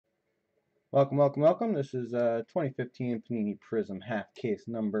Welcome, welcome, welcome. This is 2015 Panini Prizm half case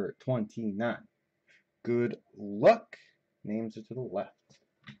number 29. Good luck. Names are to the left.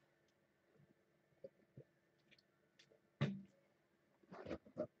 There's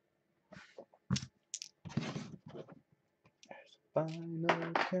a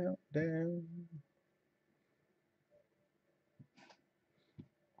final countdown.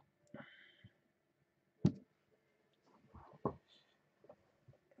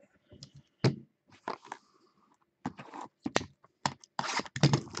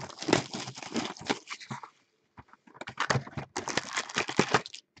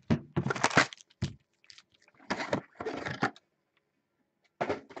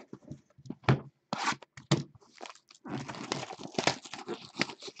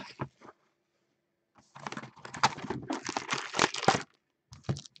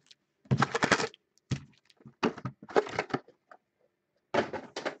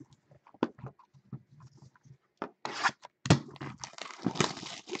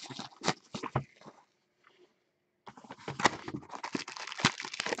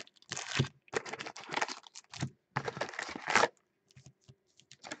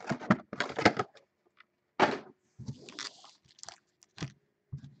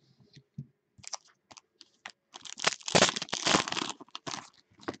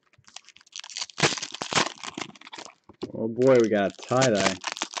 Oh boy, we got a tie-dye.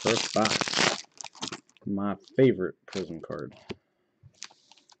 First box. My favorite Prizm card.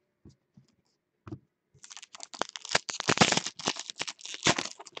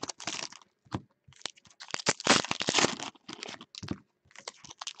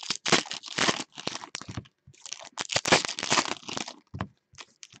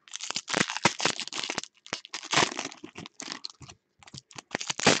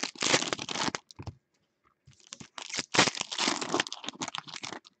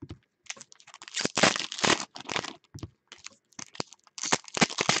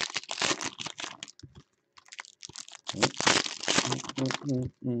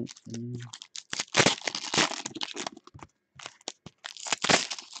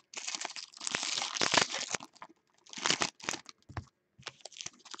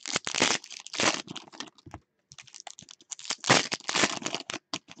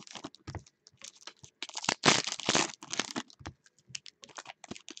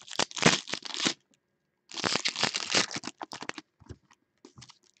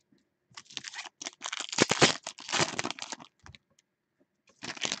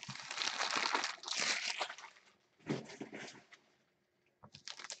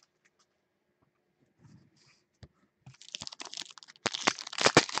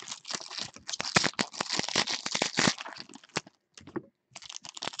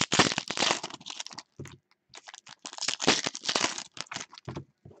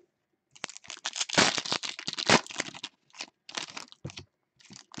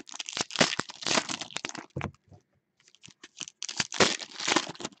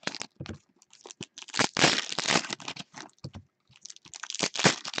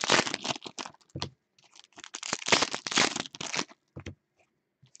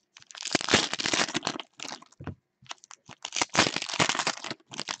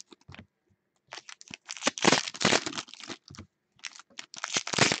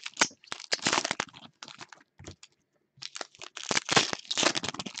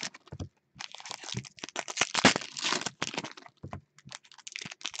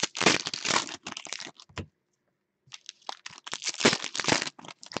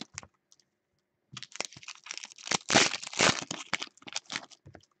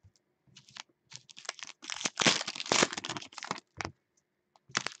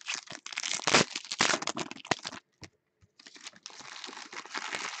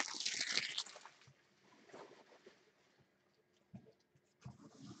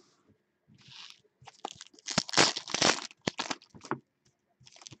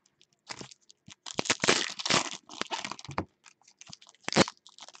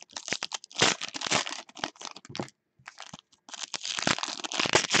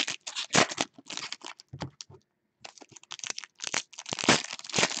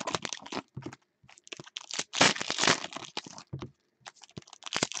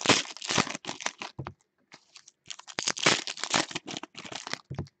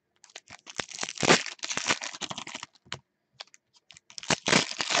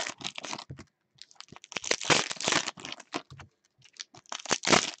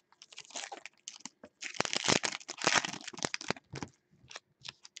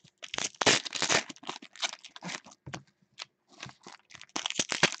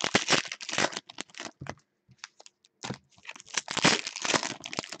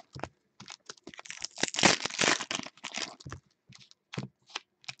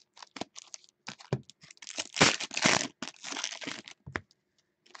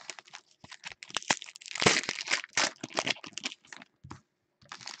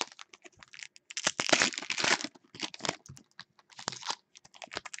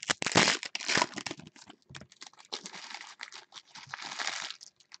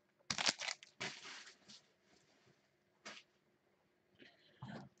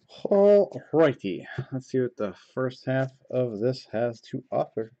 Alrighty, let's see what the first half of this has to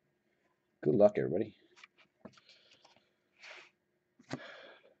offer. Good luck, everybody.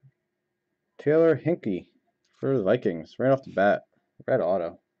 Taylor Hinkie for the Vikings, right off the bat. Red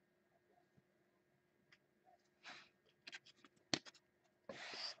auto.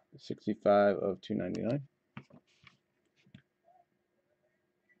 $65 of $2.99.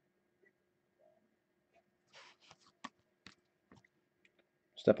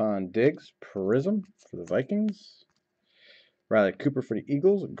 Stephon Diggs, Prizm for the Vikings. Riley Cooper for the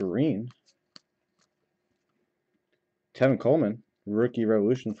Eagles, green. Tevin Coleman, Rookie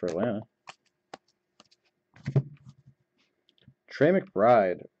Revolution for Atlanta. Trey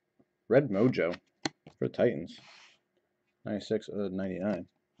McBride, Red Mojo for the Titans. 96 of 99.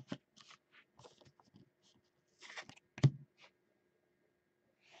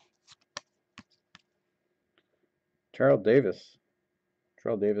 Terrell Davis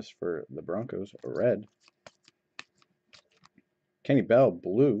for the Broncos, red. Kenny Bell,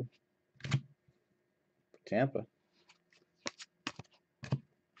 blue. Tampa.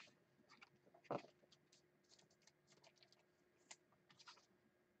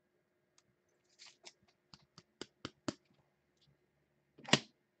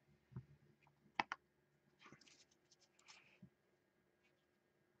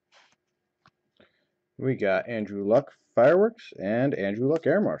 We got Andrew Luck Fireworks and Andrew Luck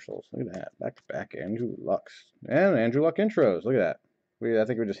Air Marshals. Look at that. Back to back Andrew Lucks. And Andrew Luck intros. Look at that. I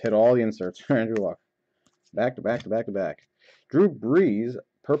think we just hit all the inserts for Andrew Luck. Back to back to back to back. Drew Brees,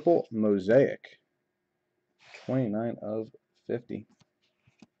 Purple Mosaic. 29 of 50.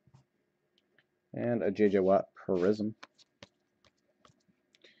 And a J.J. Watt Prizm.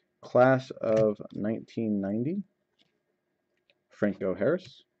 Class of 1990. Franco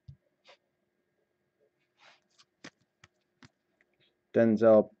Harris.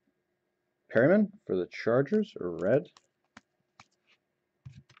 Denzel Perryman for the Chargers, red.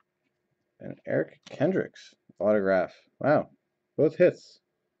 And Eric Kendricks, autograph. Wow, both hits.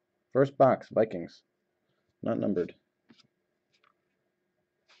 First box, Vikings. Not numbered.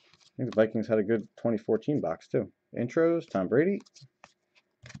 I think the Vikings had a good 2014 box, too. Intros, Tom Brady.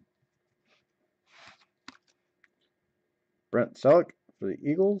 Brent Selleck for the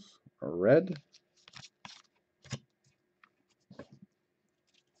Eagles, red.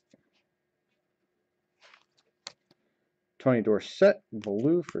 Tony Dorsett,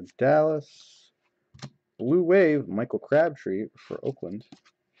 blue for Dallas. Blue Wave, Michael Crabtree for Oakland.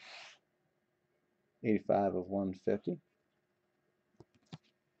 85 of 150.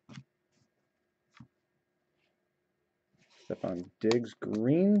 Stephon Diggs,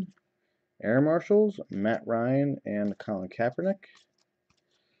 green. Air Marshals, Matt Ryan and Colin Kaepernick.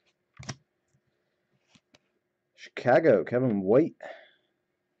 Chicago, Kevin White.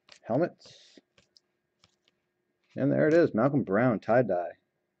 Helmets. And there it is, Malcolm Brown, tie-dye.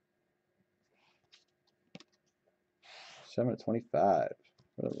 7 of 25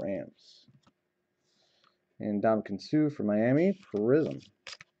 for the Rams. And Dominican Sue for Miami, Prizm.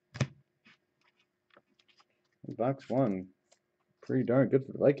 Box 1, pretty darn good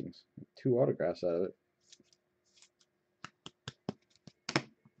for the Vikings. 2 autographs out of it.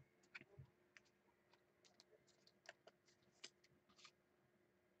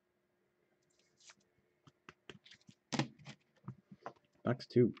 Box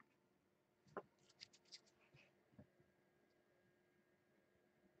 2.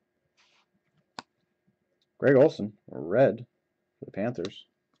 Greg Olsen, red for the Panthers.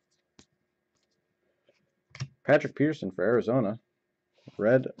 Patrick Peterson for Arizona,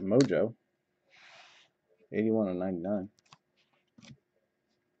 red Mojo. 81 of 99.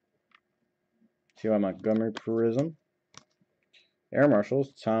 T.Y. Montgomery Prizm. Air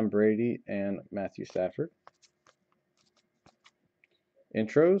Marshals, Tom Brady and Matthew Stafford.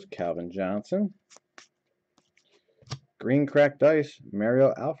 Intros, Calvin Johnson. Green cracked ice,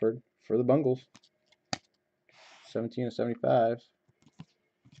 Mario Alford for the Bungles. 17 of 75.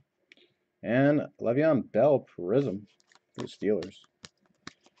 And Le'Veon Bell Prizm for the Steelers.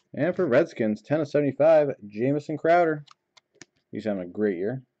 And for Redskins, 10 of 75, Jamison Crowder. He's having a great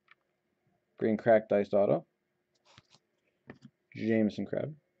year. Green cracked ice auto. Jamison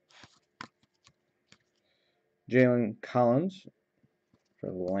Crowder. Jalen Collins for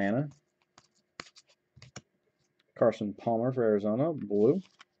Atlanta. Carson Palmer for Arizona, blue.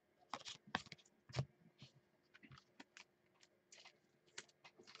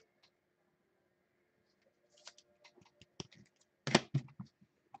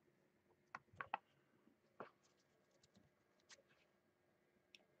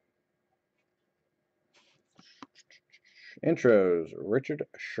 Intros, Richard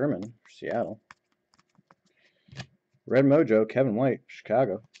Sherman, Seattle. Red Mojo, Kevin White,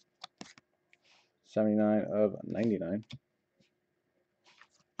 Chicago. 79 of 99.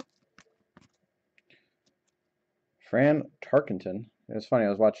 Fran Tarkenton. It's funny, I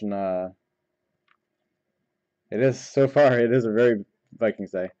was watching, it is, so far, it is a very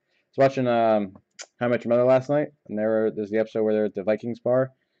Vikings day. I was watching How I Met Your Mother last night, and there's the episode where they're at the Vikings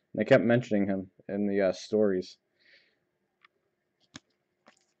bar, and they kept mentioning him in the stories.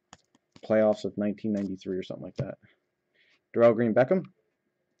 Playoffs of 1993 or something like that. Darrell Green Beckham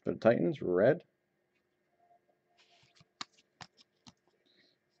for the Titans, red.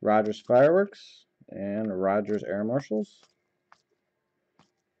 Rogers Fireworks and Rogers Air Marshals.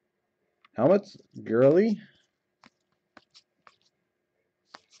 Helmets, Gurley.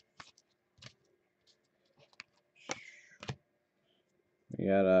 We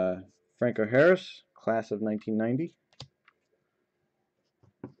got Franco Harris, class of 1990.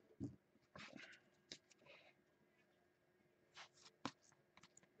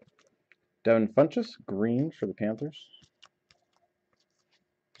 Devin Funchess, green for the Panthers.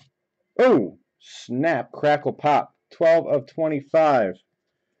 Oh, snap, crackle, pop. 12 of 25.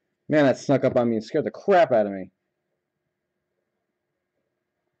 Man, that snuck up on me and scared the crap out of me.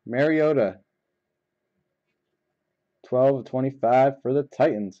 Mariota. 12 of 25 for the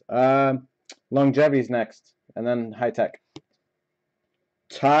Titans. Longevity's next, and then high tech.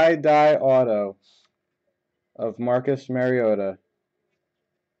 Tie-dye auto of Marcus Mariota.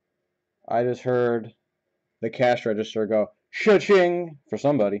 I just heard the cash register go cha-ching for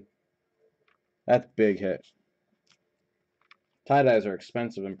somebody. That's a big hit. Tie-dyes are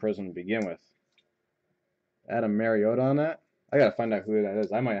expensive in Prizm to begin with. Add a Mariota on that. I gotta find out who that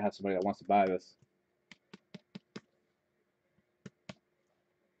is. I might have somebody that wants to buy this.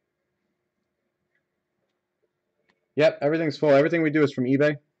 Yep, everything's full. Everything we do is from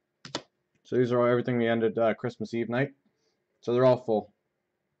eBay. So these are all everything we ended Christmas Eve night. So they're all full.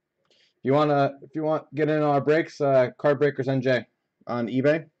 If you want get in on our breaks, Card Breakers NJ on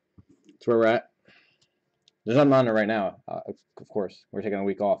eBay. That's where we're at. There's nothing on there right now, of course. We're taking a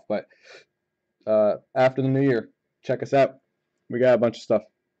week off, but after the new year, check us out. We got a bunch of stuff.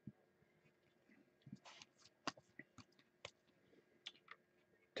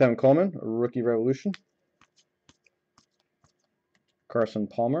 Tevin Coleman, Rookie Revolution. Carson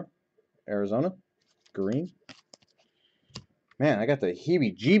Palmer, Arizona, green. Man, I got the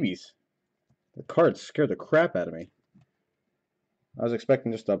heebie-jeebies. The cards scared the crap out of me. I was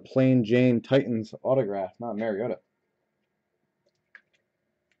expecting just a plain Jane Titans autograph, not Mariota.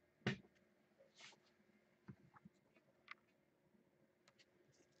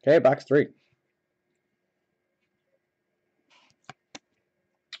 Okay, box 3.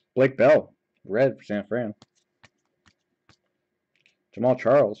 Blake Bell, red for San Fran. Jamal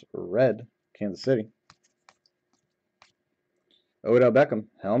Charles, red, Kansas City. Odell Beckham,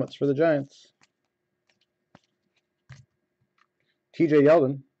 helmets for the Giants. TJ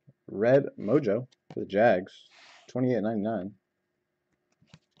Yeldon, red mojo for the Jags, $28.99.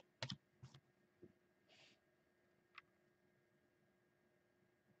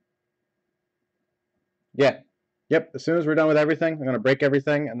 Yeah. Yep. As soon as we're done with everything, I'm going to break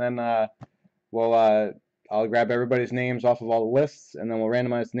everything, and then I'll grab everybody's names off of all the lists, and then we'll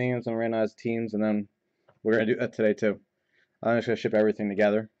randomize names and randomize teams, and then we're going to do that today too. I'm just going to ship everything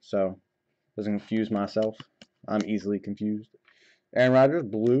together, so it doesn't confuse myself. I'm easily confused. Aaron Rodgers,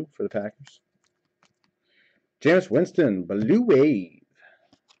 blue for the Packers. Jameis Winston, blue wave.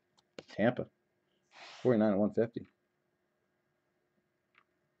 Tampa, 49 of 150.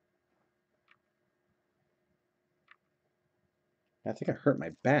 I think I hurt my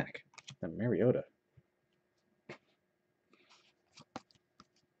back. That Mariota.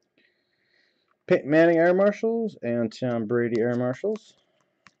 Peyton Manning Air Marshals and Tom Brady Air Marshals.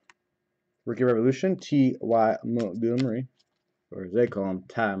 Rookie Revolution, T.Y. Montgomery, or as they call him,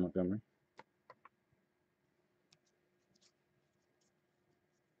 Ty Montgomery.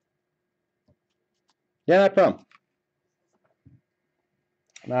 Yeah, not a problem.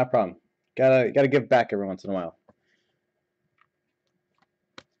 Not a problem. Gotta give back every once in a while.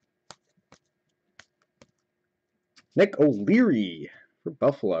 Nick O'Leary for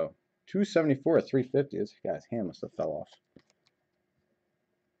Buffalo. 274 at 350. This guy's hand must have fell off.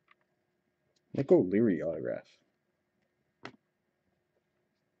 Nick O'Leary autograph.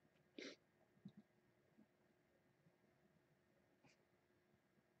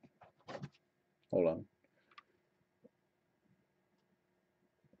 Hold on.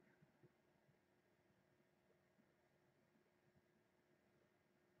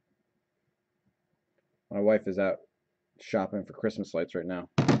 My wife is out shopping for Christmas lights right now.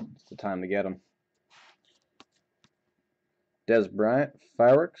 It's the time to get them. Des Bryant,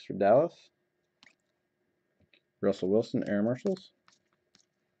 Fireworks for Dallas. Russell Wilson, Air Marshals.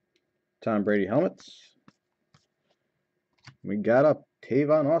 Tom Brady, Helmets. We got a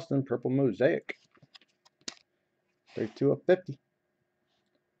Tavon Austin, Purple Mosaic. 32 of 50.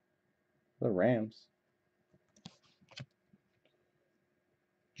 The Rams.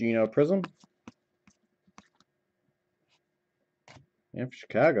 Geno Prizm. And for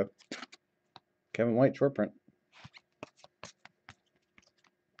Chicago, Kevin White, short print.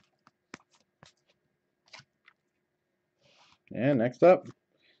 And next up,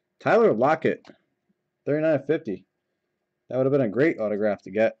 Tyler Lockett, 39/50. That would have been a great autograph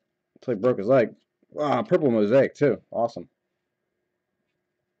to get until he broke his leg. Wow, Purple Mosaic too. Awesome.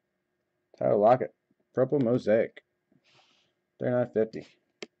 Tyler Lockett, Purple Mosaic, 39/50.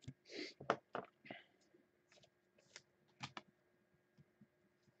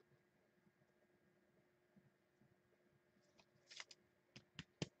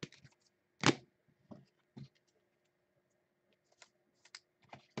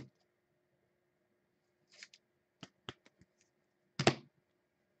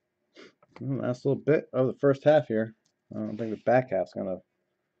 Last little bit of the first half here. I don't think the back half's going to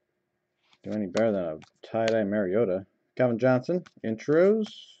do any better than a tie-dye Mariota. Calvin Johnson, intros.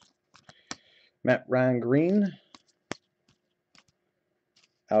 Matt Ryan Green.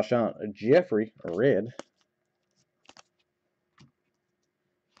 Alshon Jeffrey, red.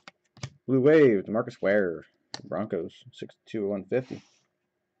 Blue Wave, DeMarcus Ware, Broncos, 62 150.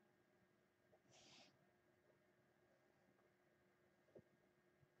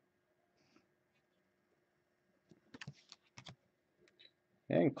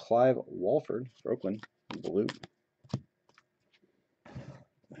 And Clive Walford, Brooklyn, blue.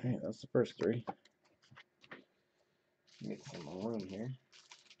 Alright, that's the first three. Get some room here.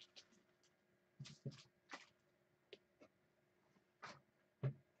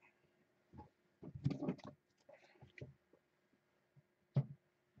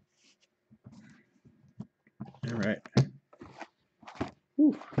 Alright.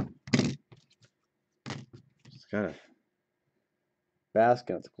 It's got a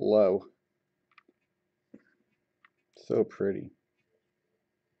basket, it's glow. So pretty.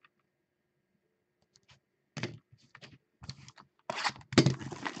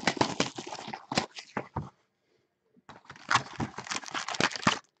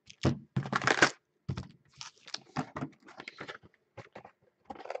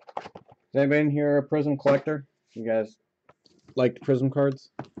 Is anybody in here a Prizm collector? You guys like Prizm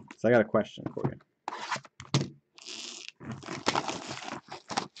cards? So I got a question for you.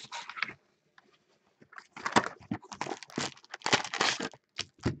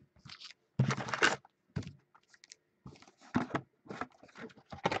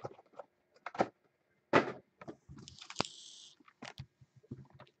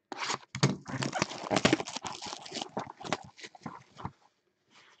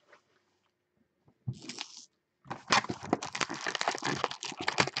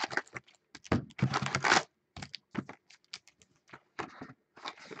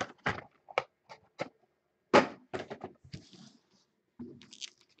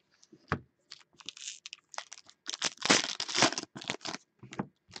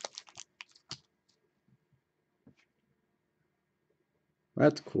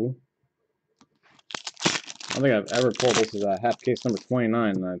 That's cool. I don't think I've ever pulled. This is a half case number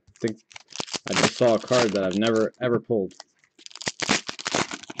 29, and I think I just saw a card that I've never ever pulled.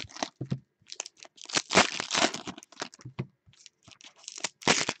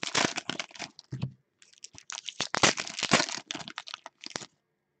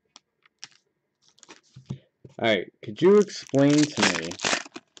 Alright, could you explain to me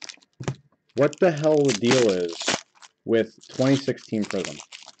what the hell the deal is with 2016 Prizm?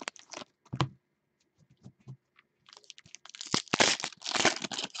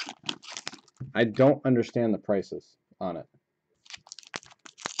 I don't understand the prices on it.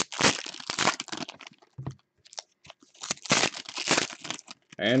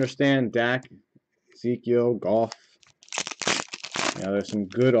 I understand Dak, Ezekiel, Goff. You know, there's some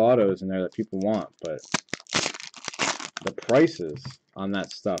good autos in there that people want, but the prices on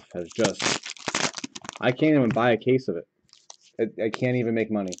that stuff has just... I can't even buy a case of it. I can't even make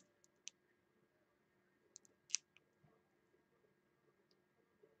money.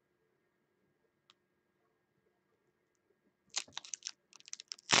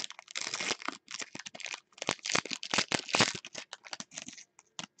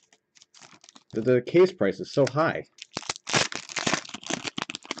 The case price is so high.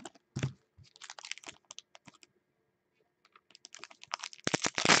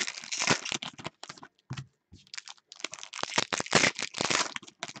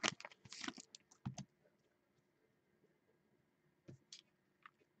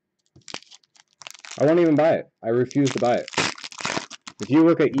 I won't even buy it. I refuse to buy it. If you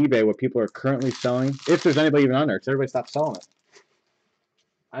look at eBay, what people are currently selling, if there's anybody even on there, because everybody stopped selling it.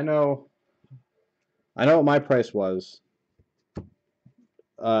 I know what my price was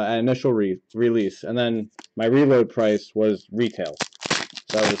at initial release, and then my reload price was retail.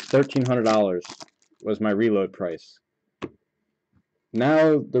 So it was $1,300 was my reload price.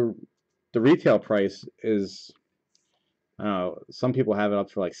 Now the retail price is, I don't know, some people have it up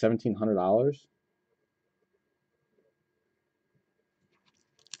for like $1,700.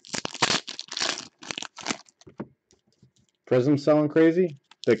 Prizm selling crazy.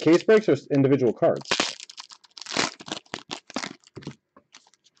 The case breaks are individual cards.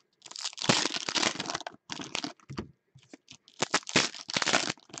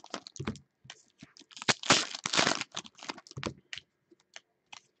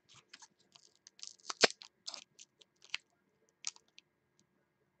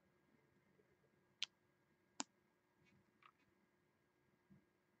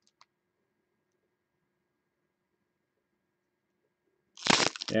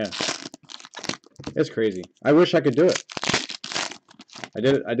 Yeah, it's crazy. I wish I could do it. I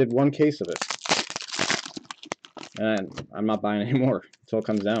did one case of it, and I'm not buying any more until it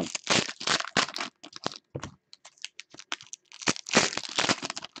comes down.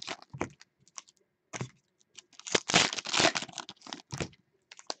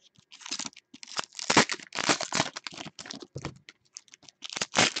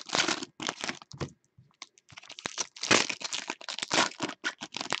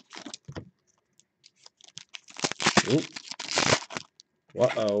 Oop.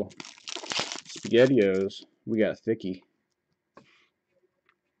 Uh-oh. SpaghettiOs. We got a thickie.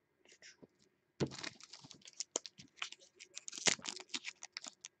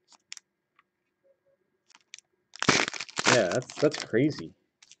 Yeah, that's crazy.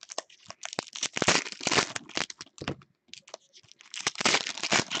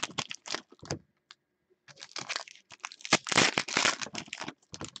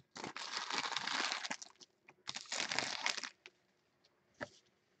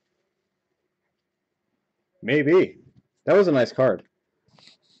 Maybe. That was a nice card.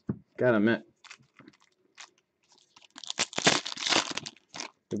 Gotta admit.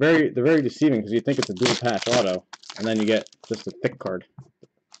 They're very deceiving because you think it's a dual patch auto, and then you get just a thick card.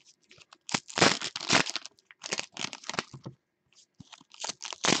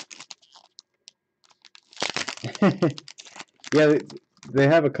 Yeah, they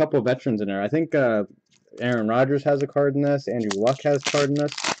have a couple of veterans in there. I think Aaron Rodgers has a card in this. Andrew Luck has a card in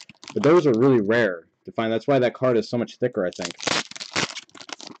this. But those are really rare to find. That's why that card is so much thicker, I think.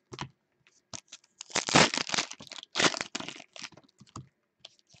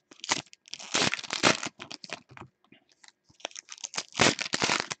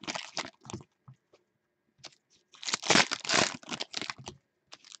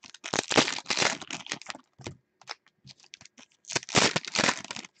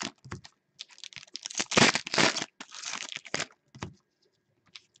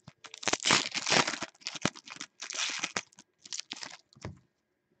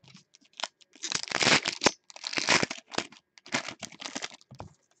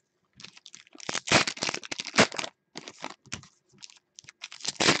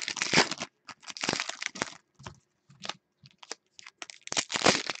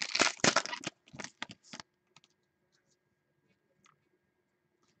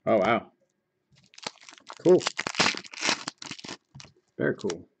 Oh, wow. Cool. Very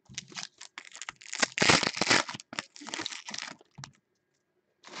cool.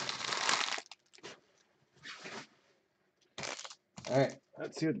 Alright,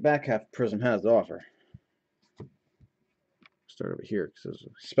 let's see what the back half of Prizm has to offer. Start over here, because there's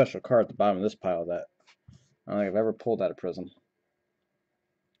a special card at the bottom of this pile that I don't think I've ever pulled out of Prizm.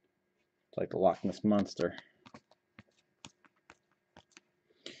 It's like the Loch Ness Monster.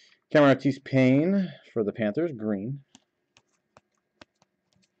 Cameron Artis-Payne for the Panthers, green.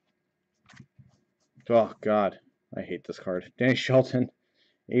 Oh, God. I hate this card. Danny Shelton,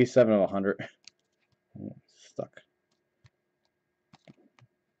 87 of 100. Stuck.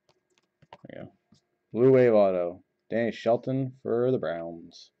 There you go. Blue Wave Auto. Danny Shelton for the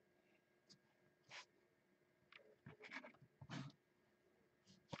Browns.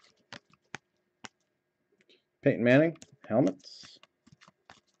 Peyton Manning, helmets.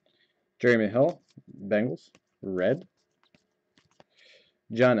 Jeremy Hill, Bengals, red.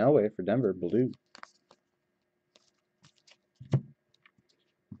 John Elway for Denver, blue.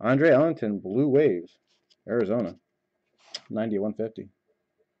 Andre Ellington, blue waves, Arizona, 90-150.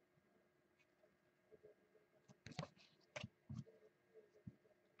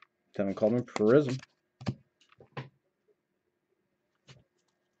 Tevin Coleman, Prizm.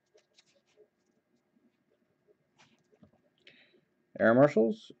 Air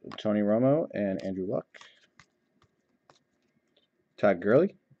Marshals, Tony Romo and Andrew Luck. Todd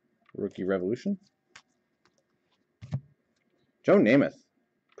Gurley, Rookie Revolution. Joe Namath,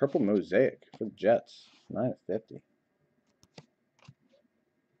 Purple Mosaic for the Jets, 9/50.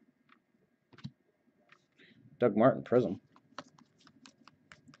 Doug Martin, Prizm.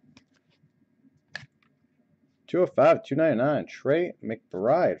 205, 299, Trey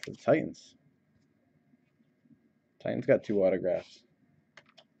McBride for the Titans. Titans got 2 autographs.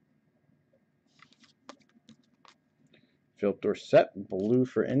 Phil Dorsett, blue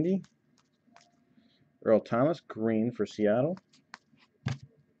for Indy. Earl Thomas, green for Seattle.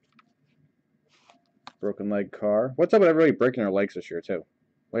 Broken leg Carr. What's up with everybody breaking their legs this year, too?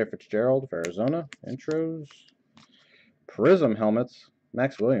 Larry Fitzgerald for Arizona. Intros. Prizm helmets.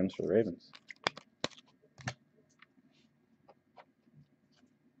 Max Williams for the Ravens.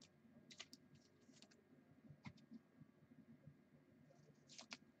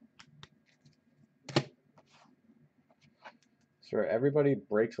 Sir, everybody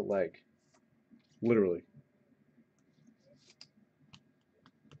breaks a leg. Literally.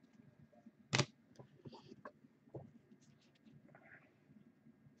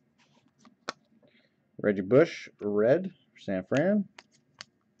 Reggie Bush, red for San Fran.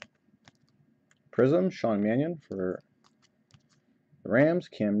 Prizm, Sean Mannion for the Rams.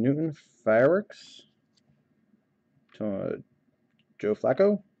 Cam Newton, Fireworks. Joe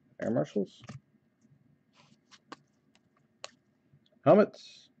Flacco, Air Marshals.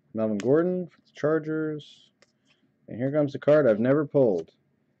 Helmets, Melvin Gordon for the Chargers. And here comes the card I've never pulled.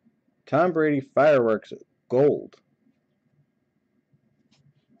 Tom Brady, Fireworks, gold.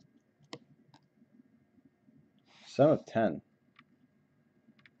 /10.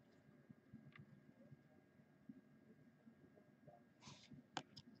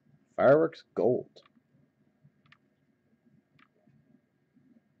 Fireworks, gold.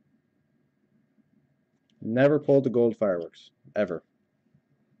 Never pulled the gold fireworks, ever.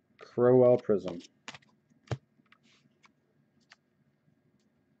 Crowell Prizm.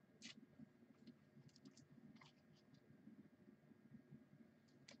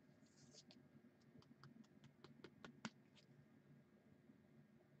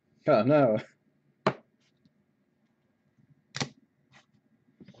 Oh no.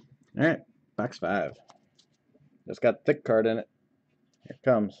 Alright, box 5. Just got thick card in it. Here it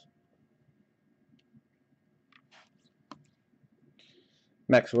comes.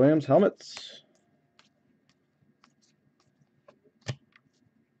 Max Williams helmets.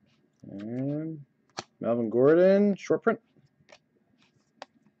 And Melvin Gordon, short print.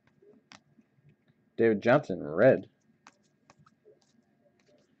 David Johnson, red.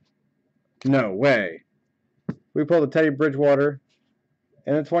 No way. We pulled a Teddy Bridgewater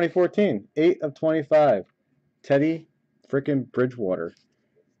in 2014. 8 of 25. Teddy freaking Bridgewater.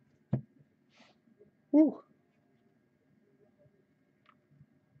 Woo.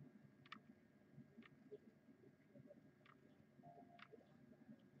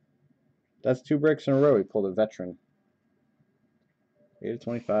 That's 2 breaks in a row. He pulled a veteran. 8 of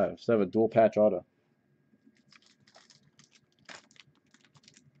 25. Instead of a dual patch auto.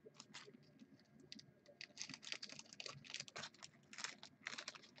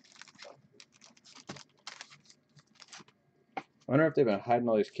 I wonder if they've been hiding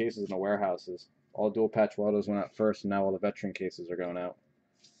all these cases in the warehouses. All dual patch autos went out first, and now all the veteran cases are going out.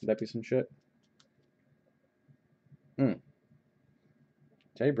 Would that be some shit?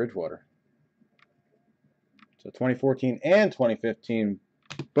 Teddy Bridgewater. So 2014 and 2015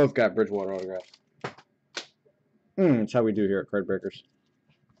 both got Bridgewater autographs. That's how we do here at Card Breakers.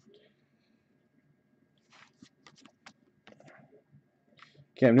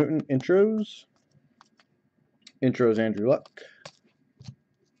 Cam Newton intros. Intros Andrew Luck.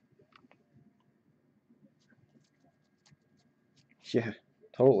 Yeah,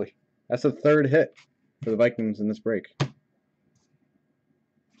 totally. That's the 3rd hit for the Vikings in this break.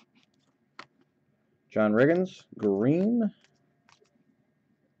 John Riggins, green.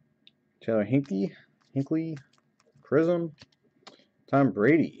 Taylor Hinkley, Prizm. Tom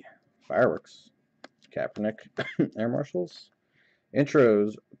Brady, Fireworks. Kaepernick, Air Marshals.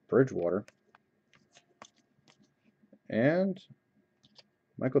 Intros, Bridgewater. And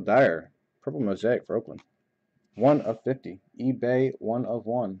Michael Dyer, Purple Mosaic for Oakland. 1 of 50. eBay 1 of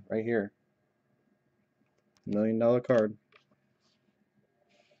 1 right here. $1 million card.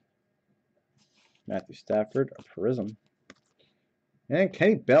 Matthew Stafford, a Prizm. And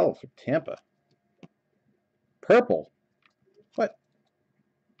Kenny Bell for Tampa. Purple. What?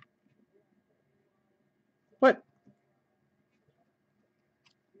 What?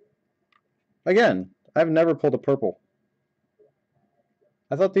 Again, I've never pulled a purple.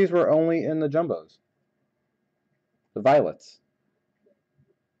 I thought these were only in the jumbos. The violets.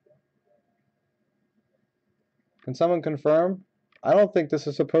 Can someone confirm? I don't think this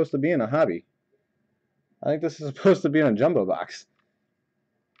is supposed to be in a hobby. I think this is supposed to be in a jumbo box.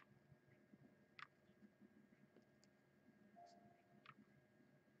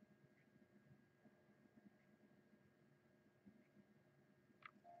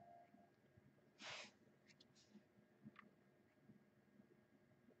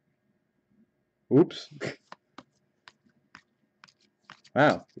 Oops.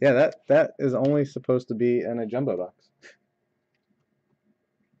 Wow. Yeah, that is only supposed to be in a jumbo box.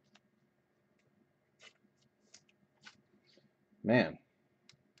 Man.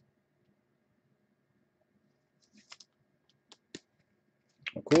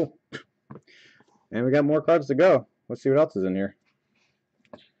 Oh, cool. And we got more cards to go. Let's see what else is in here.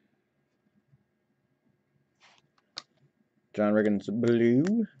 John Riggins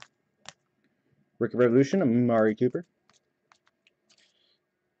Blue. Ricky Revolution, Amari Cooper.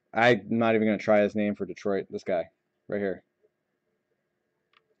 I'm not even going to try his name for Detroit. This guy. Right here.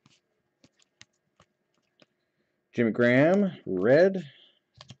 Jimmy Graham, red.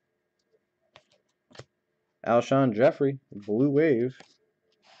 Alshon Jeffrey, Blue Wave,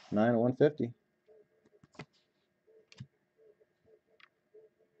 9/150.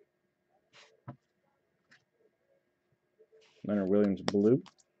 Leonard Williams, blue.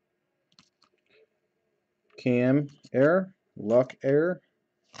 Cam, air. Luck, air.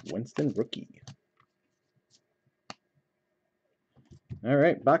 Winston, rookie. All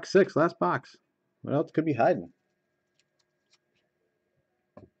right, box 6, last box. What else could be hiding?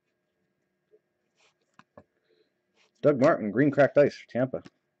 Doug Martin, green cracked ice for Tampa.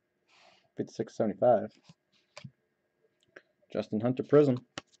 56.75. Justin Hunter, Prizm.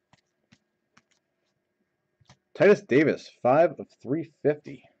 Titus Davis,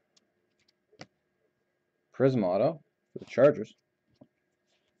 5/350. Prizm auto for the Chargers.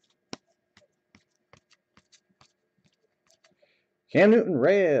 Cam Newton,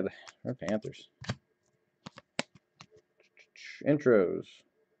 red for Panthers. Intros.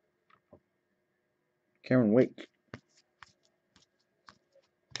 Cameron Wake.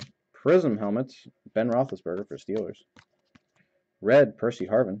 Prizm helmets, Ben Roethlisberger for Steelers. Red, Percy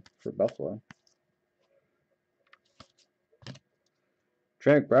Harvin for Buffalo.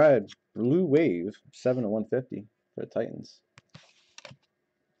 Trey McBride, Blue Wave, 7/150 for the Titans.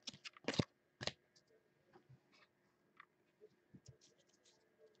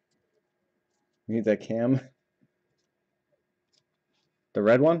 You need that Cam. The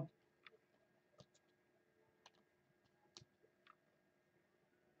red one?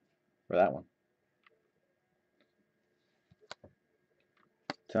 Or that one?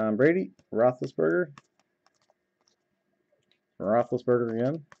 Tom Brady, Roethlisberger. Roethlisberger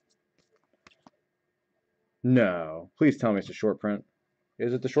again. No. Please tell me it's a short print.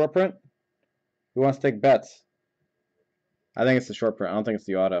 Is it the short print? Who wants to take bets? I think it's the short print. I don't think it's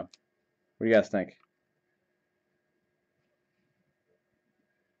the auto. What do you guys think?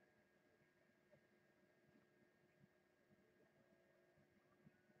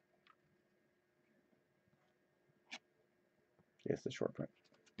 It's the short print.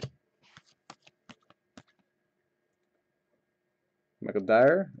 Michael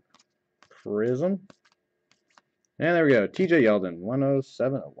Dyer, Prizm. And there we go. TJ Yeldon,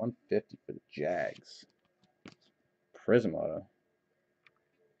 107/150 for the Jags. Prizm auto.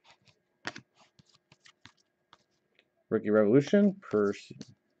 Rookie Revolution, Percy.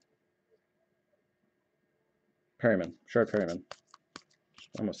 Perryman, Shard Perryman.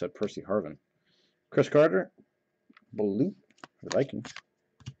 Almost said Percy Harvin. Chris Carter, blue for the Vikings.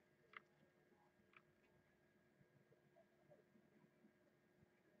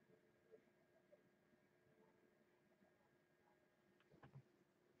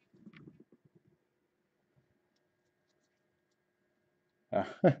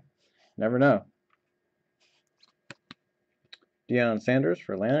 Never know. Deion Sanders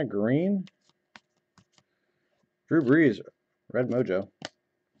for Atlanta, green. Drew Brees, red mojo,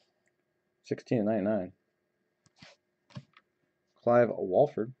 16/99. Clive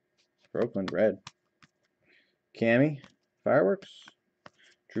Walford for Oakland, red. Cammy, fireworks.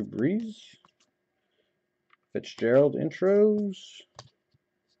 Drew Brees. Fitzgerald intros.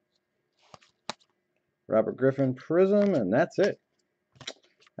 Robert Griffin Prizm, and that's it.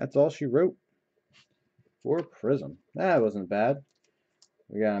 That's all she wrote for Prizm. That wasn't bad.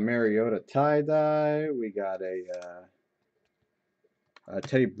 We got a Mariota tie-dye. We got a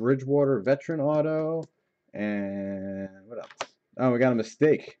Teddy Bridgewater veteran auto. And what else? Oh, we got a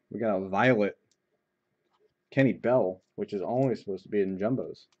mistake. We got a violet Kenny Bell, which is only supposed to be in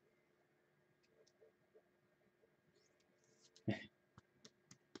jumbos.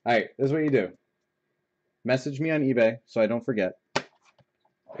 Alright, this is what you do. Message me on eBay so I don't forget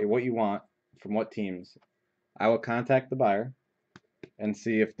what you want from what teams. I will contact the buyer and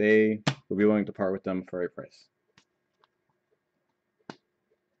see if they will be willing to part with them for a price.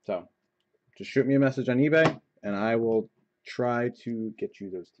 So, just shoot me a message on eBay and I will try to get you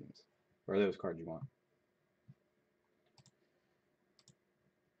those teams or those cards you want.